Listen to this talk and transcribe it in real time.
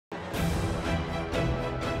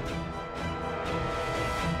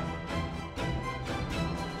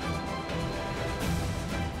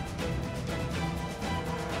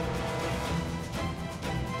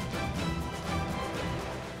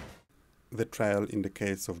the trial in the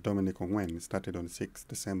case of Dominic Ongwen started on 6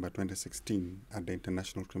 December 2016 at the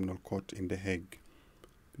International Criminal Court in The Hague.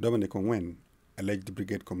 Dominic Ongwen, alleged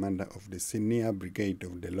Brigade Commander of the Sinia Brigade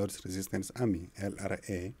of the Lord's Resistance Army,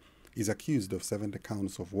 LRA, is accused of 70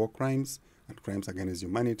 counts of war crimes and crimes against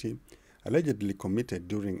humanity, allegedly committed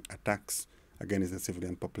during attacks against the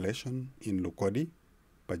civilian population in Lukodi,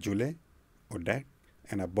 Pajule, Odek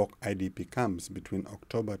and Abok IDP camps between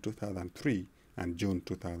October 2003 and June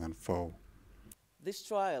 2004. This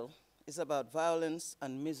trial is about violence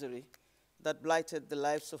and misery that blighted the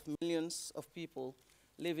lives of millions of people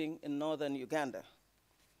living in northern Uganda.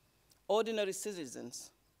 Ordinary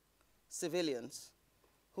citizens, civilians,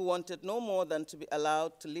 who wanted no more than to be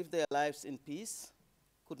allowed to live their lives in peace,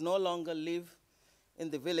 could no longer live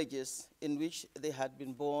in the villages in which they had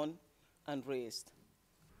been born and raised.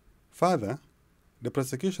 Further, the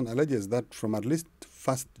prosecution alleges that from at least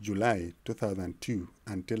 1st July 2002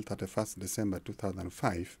 until 31st December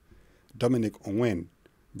 2005, Dominic Ongwen,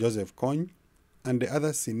 Joseph Kony, and the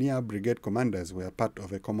other Sinia Brigade commanders were part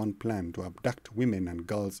of a common plan to abduct women and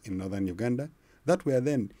girls in northern Uganda that were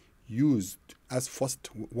then used as forced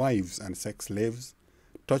wives and sex slaves,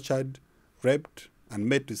 tortured, raped, and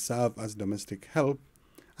made to serve as domestic help,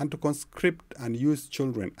 and to conscript and use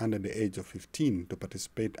children under the age of 15 to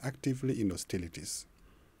participate actively in hostilities.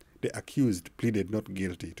 The accused pleaded not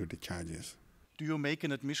guilty to the charges. Do you make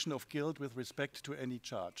an admission of guilt with respect to any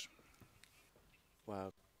charge?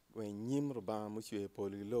 In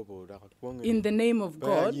the name of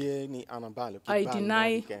God, I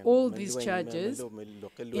deny all these charges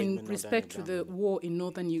in respect to the war in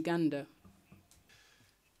northern Uganda.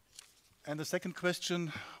 And the second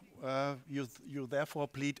question, you therefore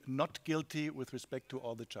plead not guilty with respect to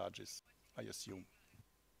all the charges, I assume.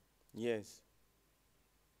 Yes.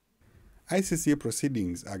 ICC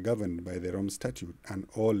proceedings are governed by the Rome Statute and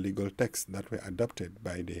all legal texts that were adopted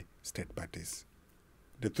by the state parties.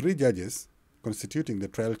 The three judges constituting the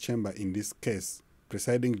trial chamber in this case,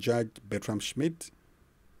 presiding Judge Bertram Schmidt,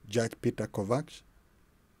 Judge Peter Kovacs,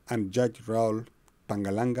 and Judge Raul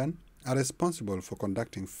Pangalangan, are responsible for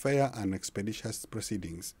conducting fair and expeditious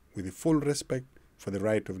proceedings with full respect for the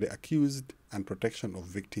right of the accused and protection of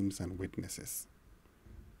victims and witnesses.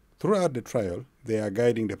 Throughout the trial, they are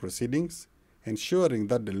guiding the proceedings, ensuring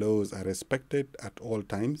that the laws are respected at all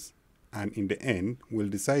times, and in the end will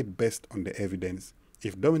decide based on the evidence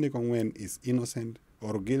if Dominic Ongwen is innocent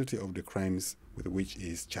or guilty of the crimes with which he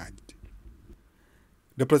is charged.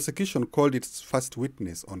 The prosecution called its first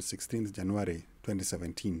witness on 16 January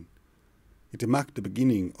 2017. It marked the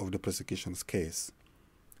beginning of the prosecution's case.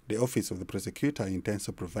 The Office of the Prosecutor intends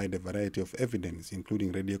to provide a variety of evidence,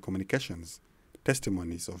 including radio communications,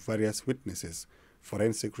 testimonies of various witnesses,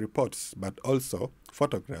 forensic reports, but also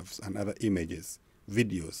photographs and other images,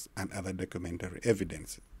 videos, and other documentary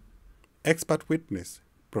evidence. Expert witness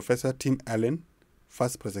Professor Tim Allen,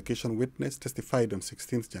 first prosecution witness, testified on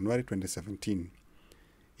 16 January 2017.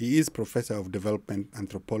 He is Professor of Development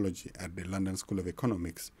Anthropology at the London School of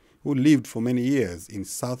Economics, who lived for many years in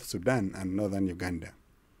South Sudan and northern Uganda.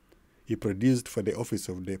 He produced for the Office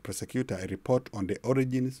of the Prosecutor a report on the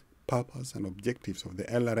origins, purpose, and objectives of the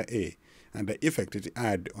LRA and the effect it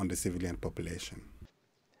had on the civilian population.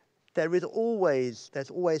 There's always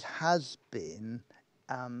has been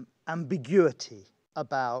ambiguity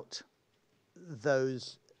about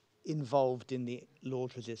those involved in the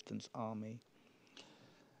Lord's Resistance Army.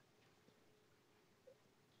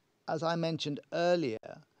 As I mentioned earlier,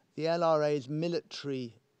 the LRA's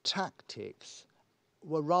military tactics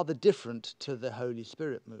were rather different to the Holy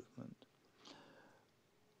Spirit movement.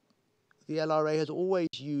 The LRA has always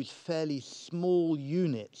used fairly small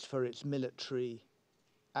units for its military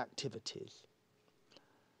activities,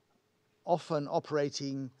 often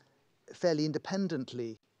operating fairly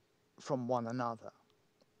independently from one another.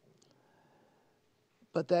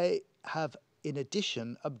 But they have, in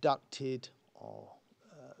addition, abducted, or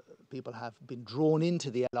people have been drawn into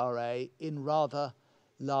the LRA in rather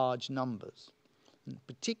large numbers, and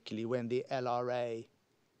particularly when the LRA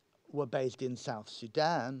were based in South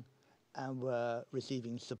Sudan and were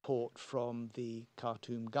receiving support from the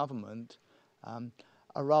Khartoum government.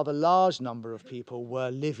 A rather large number of people were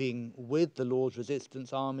living with the Lord's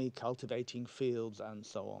Resistance Army, cultivating fields and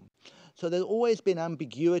so on. So there's always been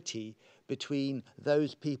ambiguity between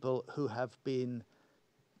those people who have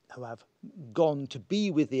gone to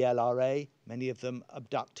be with the LRA, many of them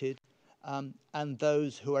abducted, and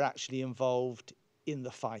those who are actually involved in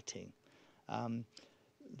the fighting.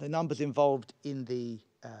 The numbers involved in the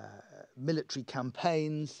military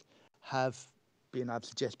campaigns have been, I'm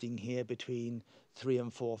suggesting here, between 3,000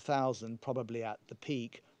 and 4,000, probably at the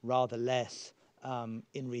peak, rather less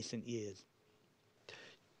in recent years.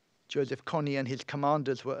 Joseph Kony and his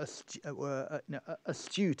commanders were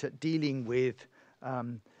astute at dealing with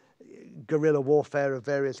guerrilla warfare of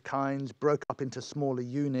various kinds, broke up into smaller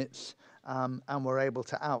units, and were able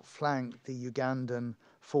to outflank the Ugandan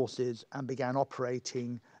forces and began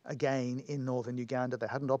operating again in northern Uganda. They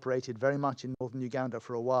hadn't operated very much in northern Uganda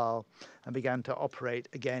for a while and began to operate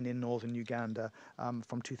again in northern Uganda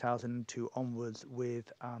from 2002 onwards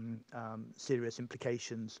with serious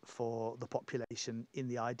implications for the population in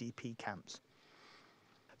the IDP camps.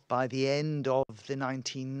 By the end of the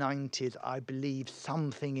 1990s, I believe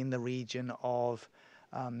something in the region of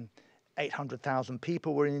 800,000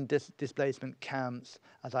 people were in displacement camps.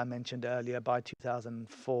 As I mentioned earlier, by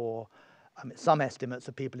 2004, some estimates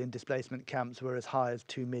of people in displacement camps were as high as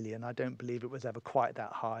 2 million. I don't believe it was ever quite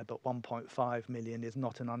that high, but 1.5 million is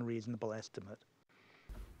not an unreasonable estimate.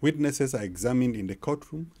 Witnesses are examined in the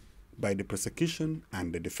courtroom by the prosecution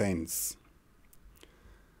and the defense.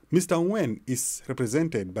 Mr. Ongwen is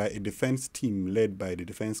represented by a defense team led by the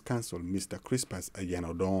defense counsel, Mr. Crispus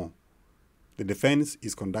Ayanodon. The defense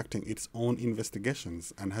is conducting its own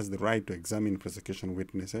investigations and has the right to examine prosecution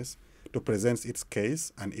witnesses, to present its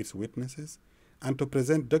case and its witnesses, and to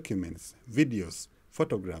present documents, videos,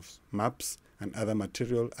 photographs, maps, and other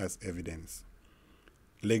material as evidence.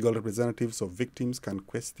 Legal representatives of victims can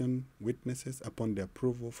question witnesses upon the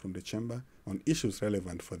approval from the chamber on issues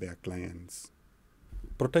relevant for their clients.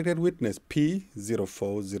 Protected witness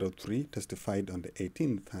P0403 testified on the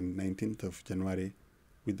 18th and 19th of January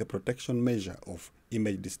with the protection measure of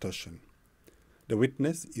image distortion. The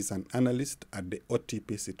witness is an analyst at the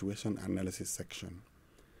OTP Situation Analysis section.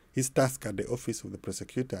 His task at the office of the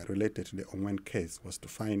prosecutor related to the Ongwen case was to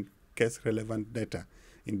find case-relevant data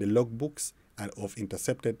in the logbooks and of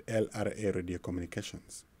intercepted LRA radio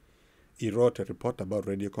communications. He wrote a report about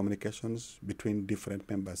radio communications between different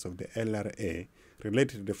members of the LRA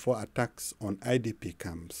related to the 4 attacks on IDP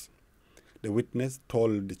camps. The witness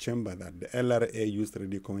told the chamber that the LRA used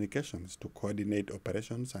radio communications to coordinate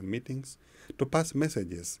operations and meetings, to pass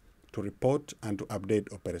messages, to report and to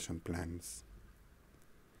update operation plans.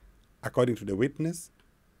 According to the witness,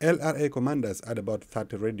 LRA commanders had about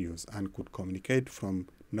 30 radios and could communicate from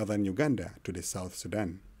northern Uganda to the South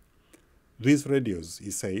Sudan. These radios,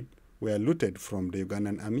 he said, were looted from the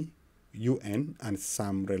Ugandan Army, UN, and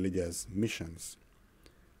some religious missions.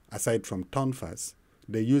 Aside from Tonfas,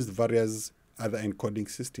 they used various other encoding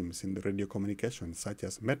systems in the radio communications, such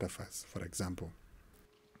as Metafas, for example.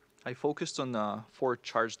 I focused on 4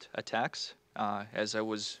 charged attacks, as I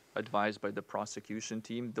was advised by the prosecution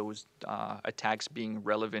team, those attacks being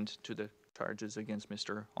relevant to the charges against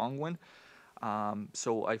Mr. Ongwen.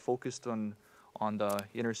 So I focused on the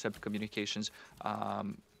intercept communications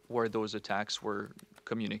where those attacks were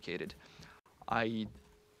communicated. I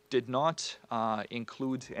did not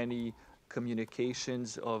include any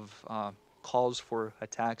communications of calls for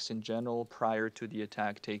attacks in general prior to the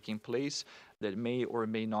attack taking place that may or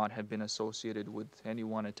may not have been associated with any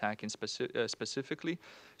one attack in specifically.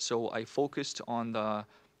 So I focused on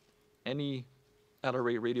any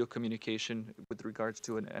LRA radio communication with regards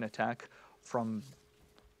to an attack from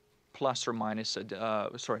plus or minus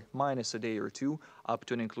minus a day or 2 up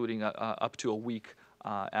to and including up to a week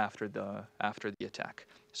after the attack.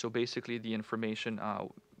 So basically the information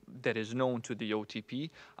that is known to the OTP,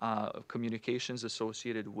 communications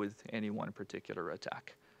associated with any one particular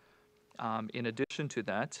attack. In addition to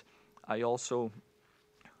that, I also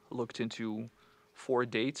looked into 4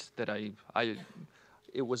 dates that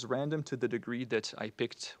it was random to the degree that I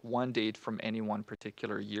picked one date from any one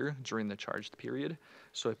particular year during the charged period.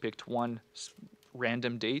 So I picked one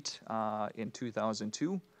random date in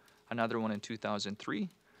 2002, another one in 2003,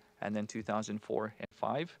 and then 2004 and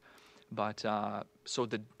 5. But so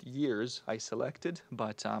the years I selected,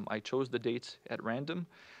 but I chose the dates at random.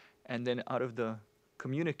 And then out of the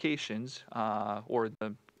communications or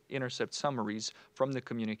the intercept summaries from the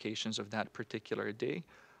communications of that particular day,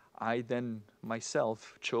 I then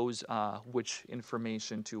myself chose which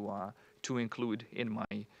information to include in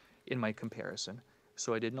my comparison.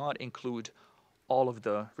 So I did not include all of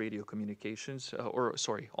the radio communications,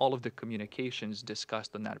 all of the communications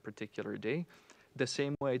discussed on that particular day. The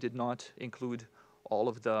same way I did not include all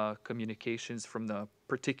of the communications from the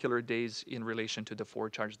particular days in relation to the 4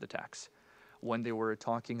 charged attacks. When they were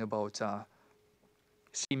talking about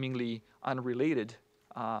seemingly unrelated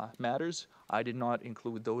matters, I did not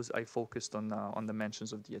include those. I focused on the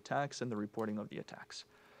mentions of the attacks and the reporting of the attacks.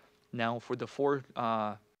 Now for the 4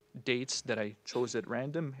 dates that I chose at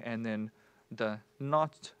random, and then the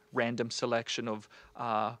not random selection of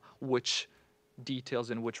which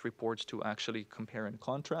details in which reports to actually compare and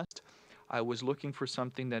contrast. I was looking for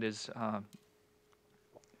something that is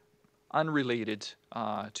unrelated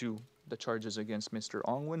to the charges against Mr.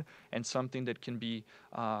 Ongwen, and something that can be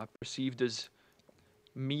perceived as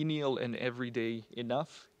menial and everyday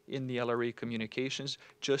enough in the LRA communications,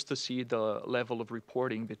 just to see the level of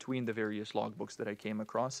reporting between the various logbooks that I came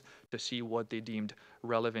across, to see what they deemed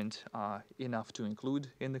relevant enough to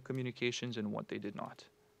include in the communications and what they did not.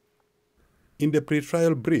 In the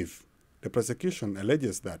pretrial brief, the prosecution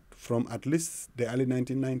alleges that from at least the early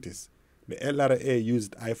 1990s, the LRA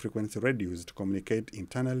used high-frequency radios to communicate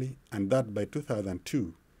internally, and that by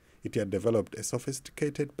 2002, it had developed a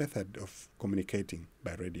sophisticated method of communicating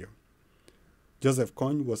by radio. Joseph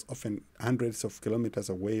Kony was often hundreds of kilometers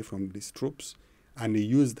away from these troops, and he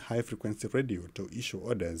used high-frequency radio to issue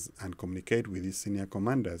orders and communicate with his senior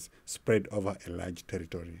commanders spread over a large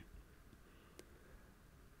territory.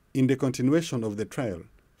 In the continuation of the trial,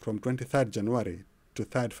 from 23rd January to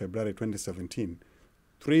 3rd February 2017,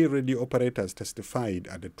 3 radio operators testified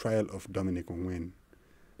at the trial of Dominic Ongwen.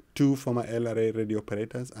 2 former LRA radio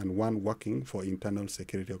operators and 1 working for Internal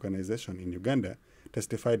Security Organization in Uganda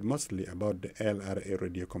testified mostly about the LRA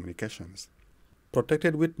radio communications.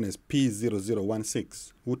 Protected witness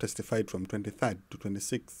P0016, who testified from 23rd to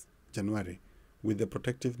 26th January with the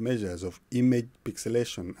protective measures of image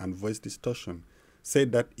pixelation and voice distortion,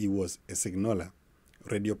 said that he was a signaller,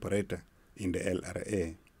 radio operator in the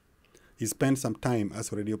LRA. He spent some time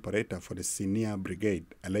as radio operator for the Sinia Brigade,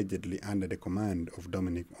 allegedly under the command of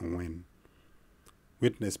Dominic Ongwen.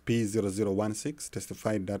 Witness P0016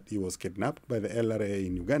 testified that he was kidnapped by the LRA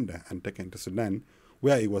in Uganda and taken to Sudan,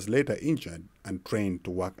 where he was later injured and trained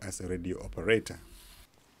to work as a radio operator.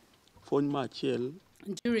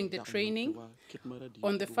 During the training,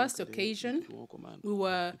 on the first occasion, we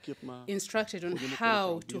were instructed on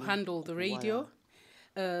how to handle the radio.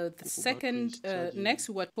 Next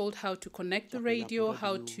we were told how to connect the radio,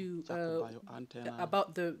 how to,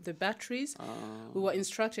 about the batteries. We were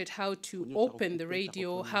instructed how to open the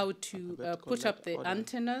radio, how to put up the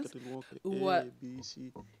antennas. We were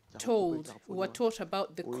taught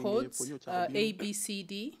about the codes, A, B, C,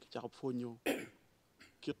 D.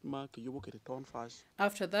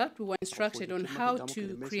 After that, we were instructed on how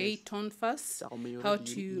to create tonfas, how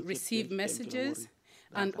to receive messages,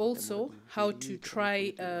 and also how to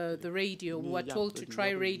try the radio. We were told to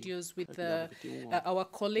try radios with our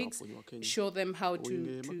colleagues, show them how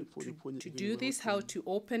to do this, how to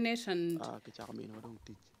open it, and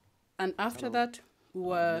after that, we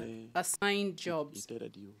were assigned jobs.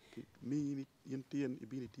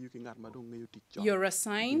 You're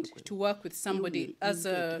assigned to work with somebody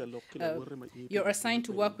you're assigned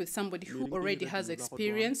to work with somebody who already has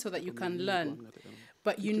experience so that you can learn.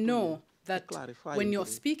 But you know that when you're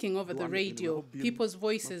speaking over the radio, people's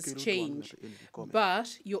voices change,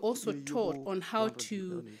 but you're also taught on how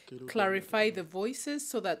to clarify the voices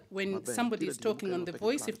so that when somebody is talking on the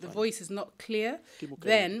voice, if the voice is not clear,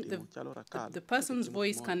 then the person's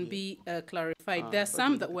voice can be clarified. There are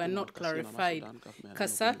some that were not clarified.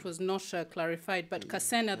 Kasat was not clarified, but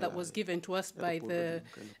Kasena that was given to us by the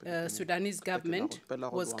Sudanese government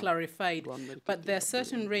was clarified. But there are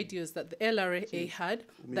certain radios that the LRA had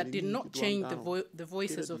that did not change the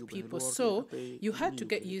voices of people. So you had to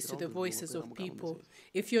get used to the voices of people.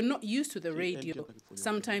 If you're not used to the radio,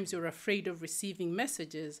 sometimes you're afraid of receiving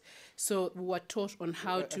messages. So we were taught on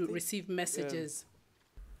how to receive messages.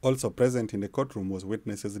 Also present in the courtroom was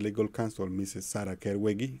witnesses legal counsel Mrs. Sarah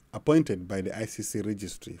Kerwegi, appointed by the ICC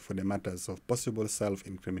registry for the matters of possible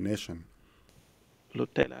self-incrimination. The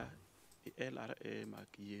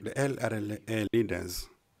LRA leaders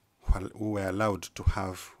who were allowed to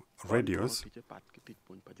have radios,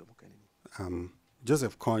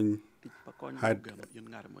 Joseph Kony had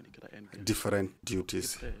different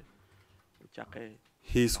duties.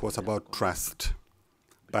 His was about trust,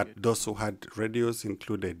 but those who had radios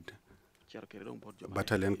included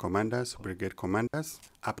battalion commanders, brigade commanders,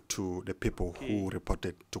 up to the people who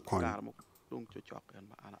reported to Kony.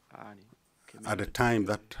 At the time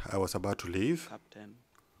that I was about to leave,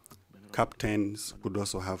 captains could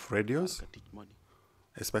also have radios,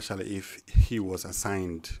 especially if he was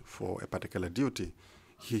assigned for a particular duty.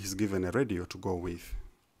 He is given a radio to go with.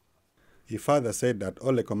 He further said that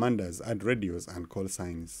all the commanders had radios and call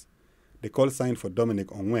signs. The call sign for Dominic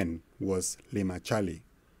Ongwen was Lima Charlie.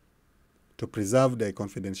 To preserve the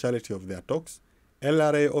confidentiality of their talks,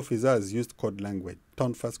 LRA officers used code language,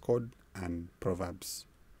 Tonfas code, and proverbs.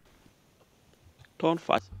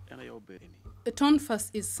 A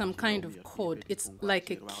tonfas is some kind of code. It's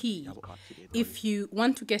like a key. If you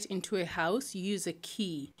want to get into a house, you use a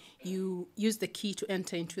key. You use the key to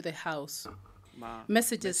enter into the house.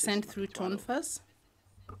 Messages sent through tonfas.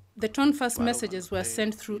 The tonfas messages were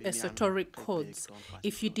sent through esoteric codes.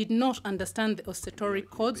 If you did not understand the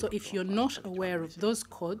esoteric codes, or if you're not aware of those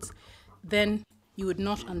codes, then you would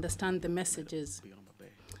not understand the messages.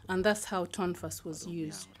 And that's how tonfas was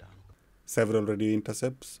used. Several radio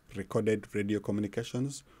intercepts, recorded radio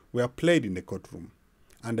communications, were played in the courtroom,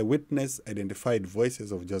 and the witness identified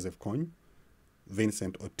voices of Joseph Kony,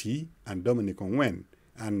 Vincent Oti, and Dominic Ongwen,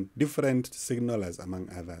 and different signalers, among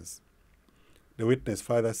others. The witness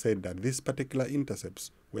further said that these particular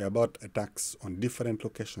intercepts were about attacks on different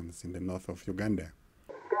locations in the north of Uganda.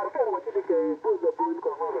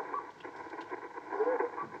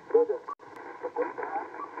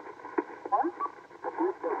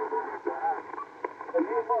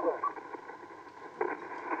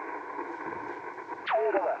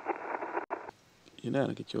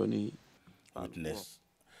 Witness,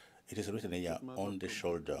 it is written here on the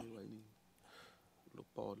shoulder.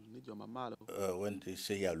 When they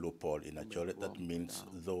say Lukodi in Achole, that means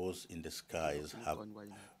those in the skies have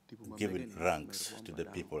given ranks to the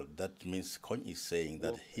people. That means Kony is saying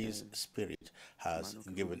that his spirit has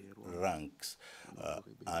given ranks,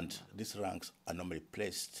 and these ranks are normally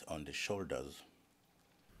placed on the shoulders.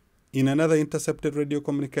 In another intercepted radio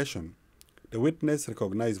communication, the witness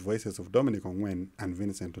recognized voices of Dominic Ongwen and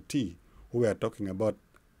Vincent Oti, who were talking about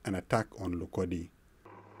an attack on Lukodi.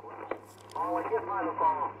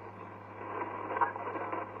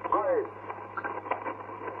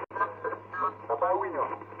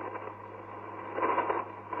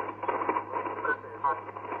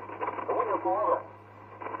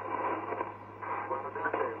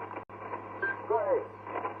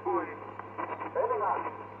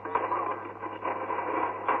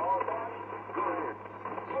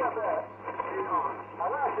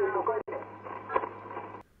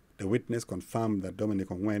 The witness confirmed that Dominic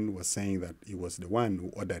Ongwen was saying that he was the one who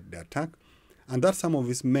ordered the attack and that some of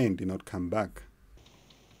his men did not come back.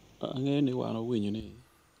 I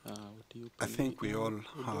think we all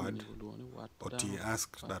heard Oti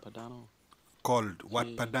asked that, called,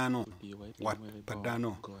 "What Padano? What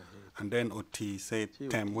Padano?" And then Oti said,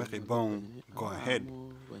 "Tem Wekibong, go ahead."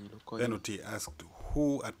 Then Oti asked,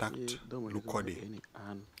 "Who attacked Lukodi?"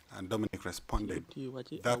 And Dominic responded,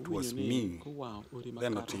 "That was me."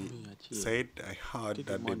 Then Oti said, "I heard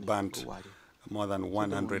that they burnt more than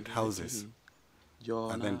 100 houses."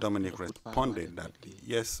 And then Dominic responded that,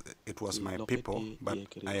 "Yes, it was my people, but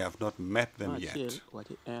I have not met them yet.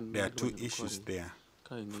 There are two issues there.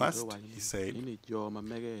 First, he said,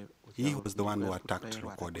 he was the one who attacked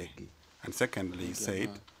Lukodi. And secondly, he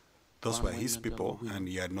said, those were his people and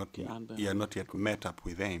he had not yet met up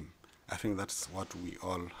with them." I think that's what we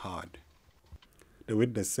all heard. The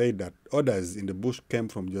witness said that orders in the bush came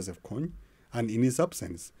from Joseph Kony, and in his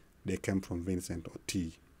absence, they came from Vincent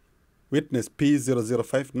Oti. Witness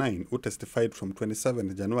P0059, who testified from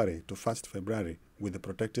 27th January to 1st February with the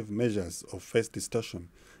protective measures of face distortion,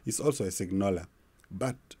 is also a signaler,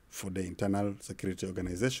 but for the Internal Security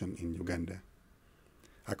Organization in Uganda.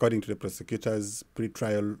 According to the prosecutor's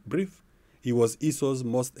pre-trial brief, he was ISO's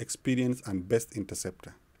most experienced and best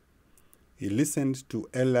interceptor. He listened to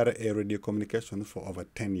LRA radio communications for over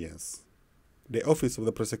 10 years. The Office of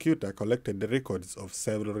the Prosecutor collected the records of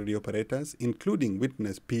several radio operators, including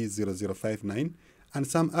witness P0059 and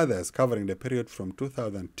some others covering the period from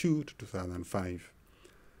 2002 to 2005.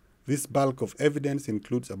 This bulk of evidence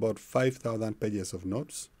includes about 5,000 pages of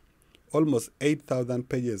notes, almost 8,000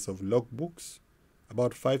 pages of logbooks,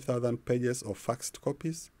 about 5,000 pages of faxed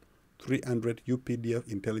copies, 300 UPDF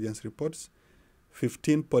intelligence reports,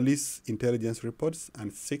 15 police intelligence reports,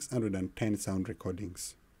 and 610 sound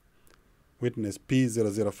recordings. Witness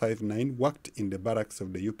P0059 worked in the barracks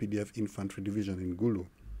of the UPDF Infantry Division in Gulu.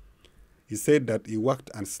 He said that he worked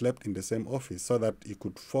and slept in the same office so that he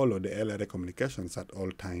could follow the LRA communications at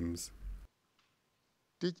all times.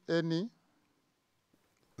 Did any?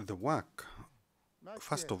 The work,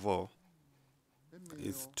 first of all,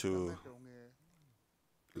 is to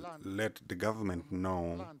let the government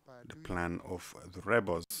know the plan of the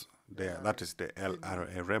rebels there, that is the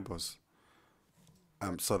LRA rebels,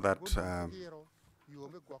 so that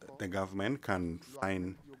the government can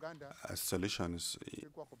find solutions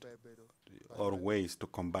or ways to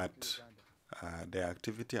combat their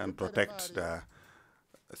activity and protect the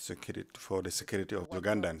security for the security of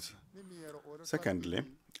Ugandans. Secondly,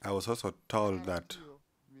 I was also told that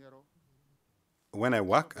when I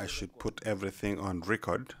work, I should put everything on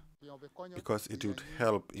record because it would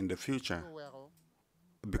help in the future.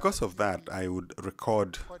 Because of that, I would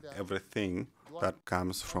record everything that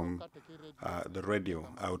comes from the radio.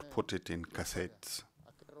 I would put it in cassettes.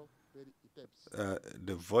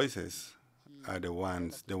 The voices are the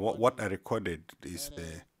ones, what I recorded is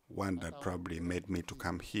the one that probably made me to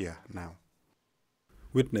come here now.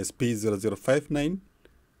 Witness P0059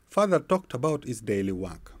 further talked about his daily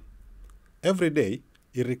work. Every day,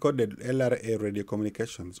 he recorded LRA radio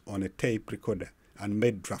communications on a tape recorder and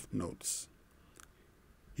made draft notes.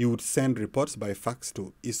 He would send reports by fax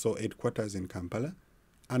to ISO headquarters in Kampala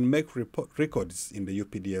and make records in the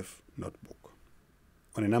UPDF notebook.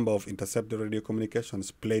 On a number of intercepted radio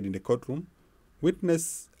communications played in the courtroom,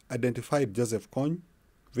 witness identified Joseph Kony,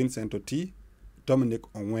 Vincent Oti, Dominic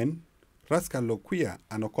Ongwen, Rascal Loquia,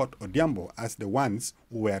 and Okot Odiambo as the ones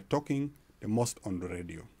who were talking the most on the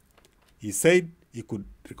radio. He said he could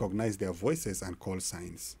recognize their voices and call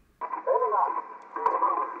signs.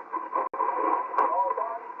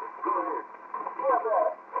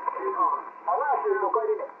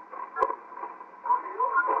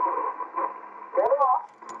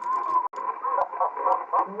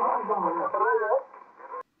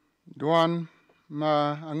 Duan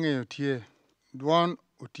ma angeo tie. Duan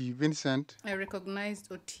Oti Vincent. I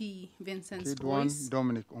recognized Oti Vincent's Duan voice.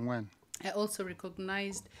 Dominic Ongwen. I also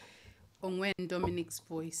recognized Ongwen Dominic's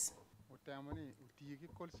voice.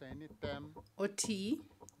 Oti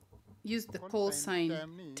used the call sign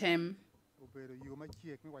TEM.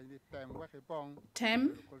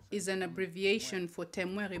 TEM is an abbreviation for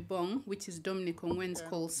Temwere Bong, which is Dominic Ongwen's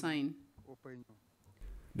call sign.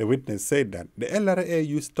 The witness said that the LRA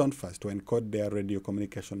used tonfas to encode their radio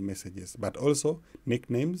communication messages, but also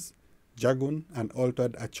nicknames, jargon, and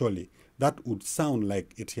altered Acholi that would sound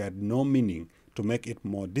like it had no meaning to make it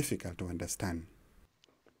more difficult to understand.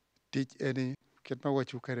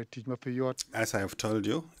 As I have told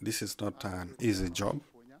you, this is not an easy job.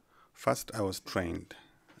 First, I was trained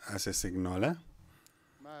as a signaler.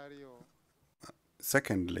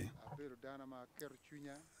 Secondly,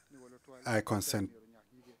 I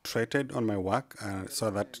concentrated on my work so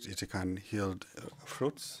that it can yield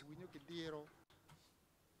fruits.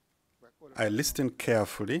 I listened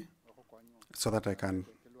carefully so that I can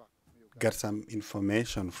get some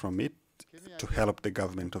information from it to help the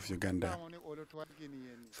government of Uganda.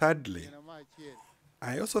 Thirdly,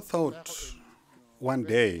 I also thought one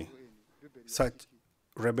day such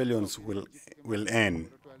rebellions will end,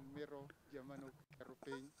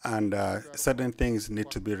 and certain things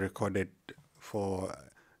need to be recorded for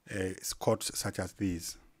courts such as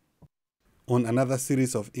these. On another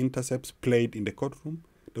series of intercepts played in the courtroom,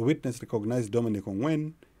 the witness recognized Dominic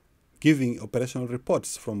Ongwen giving operational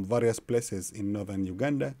reports from various places in northern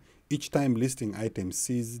Uganda, each time listing items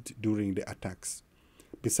seized during the attacks.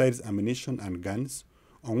 Besides ammunition and guns,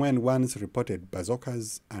 Ongwen once reported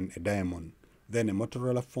bazookas and a diamond, then a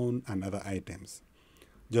Motorola phone and other items.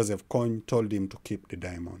 Joseph Kony told him to keep the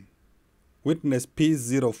diamond. Witness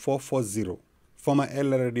P0440, former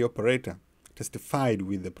LRD operator, testified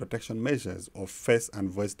with the protection measures of face and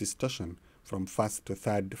voice distortion from 1st to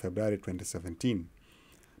 3rd February 2017.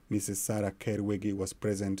 Mrs. Sarah Kerwegi was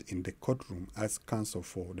present in the courtroom as counsel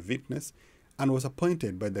for the witness and was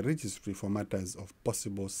appointed by the registry for matters of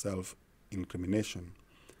possible self-incrimination.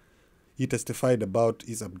 He testified about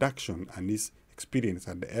his abduction and his experience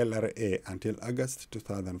at the LRA until August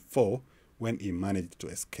 2004 when he managed to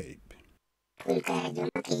escape.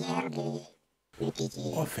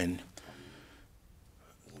 Often,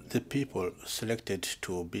 the people selected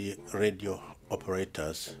to be radio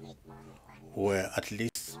operators were at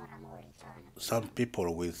least some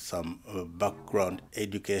people with some background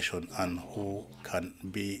education and who can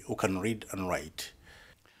read and write.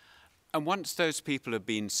 And once those people have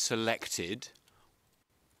been selected,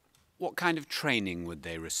 what kind of training would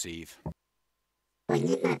they receive?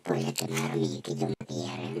 The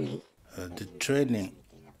training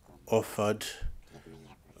offered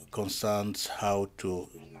concerns how to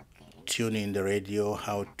tune in the radio,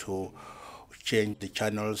 how to change the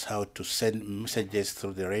channels, how to send messages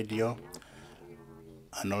through the radio,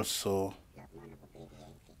 and also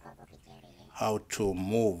how to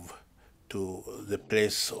move to the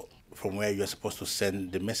place from where you are supposed to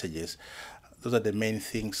send the messages. Those are the main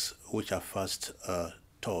things which are first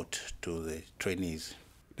taught to the trainees.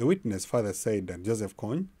 The witness further said that Joseph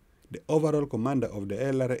Kony, the overall commander of the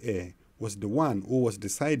LRA, was the one who was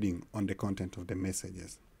deciding on the content of the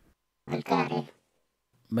messages.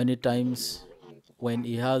 Many times when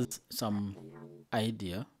he has some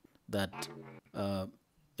idea that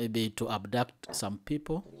maybe to abduct some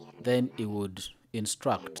people, then he would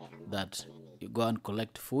instruct that you go and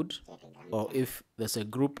collect food, or if there's a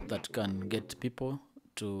group that can get people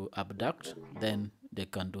to abduct, then they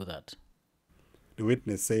can do that. The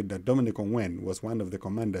witness said that Dominic Ongwen was one of the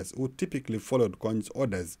commanders who typically followed Kony's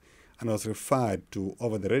orders and was referred to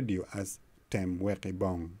over the radio as Tem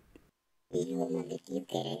Wekibong.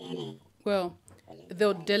 Well,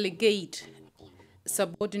 they'll delegate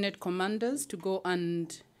subordinate commanders to go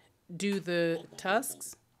and do the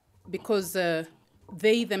tasks because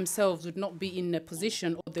they themselves would not be in a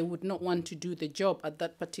position, or they would not want to do the job at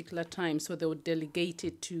that particular time, so they would delegate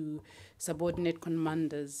it to subordinate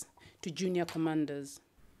commanders, to junior commanders.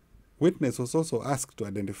 Witness was also asked to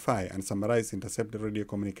identify and summarize intercepted radio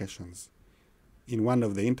communications. In one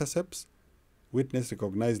of the intercepts, witness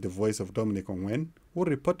recognized the voice of Dominic Ongwen, who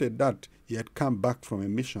reported that he had come back from a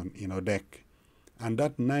mission in Odek, and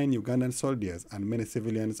that 9 Ugandan soldiers and many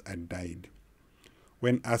civilians had died.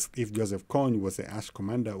 When asked if Joseph Kony was a harsh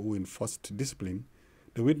commander who enforced discipline,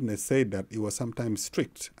 the witness said that he was sometimes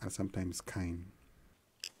strict and sometimes kind.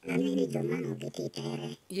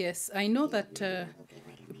 Yes, I know that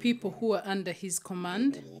people who were under his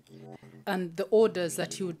command and the orders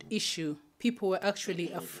that he would issue, people were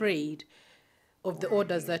actually afraid of the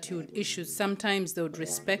orders that he would issue. Sometimes they would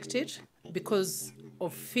respect it because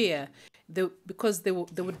of fear, because they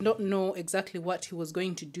would not know exactly what he was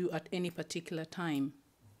going to do at any particular time.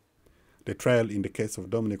 The trial in the case of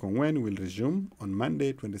Dominic Ongwen will resume on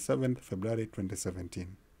Monday, 27th February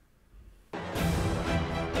 2017.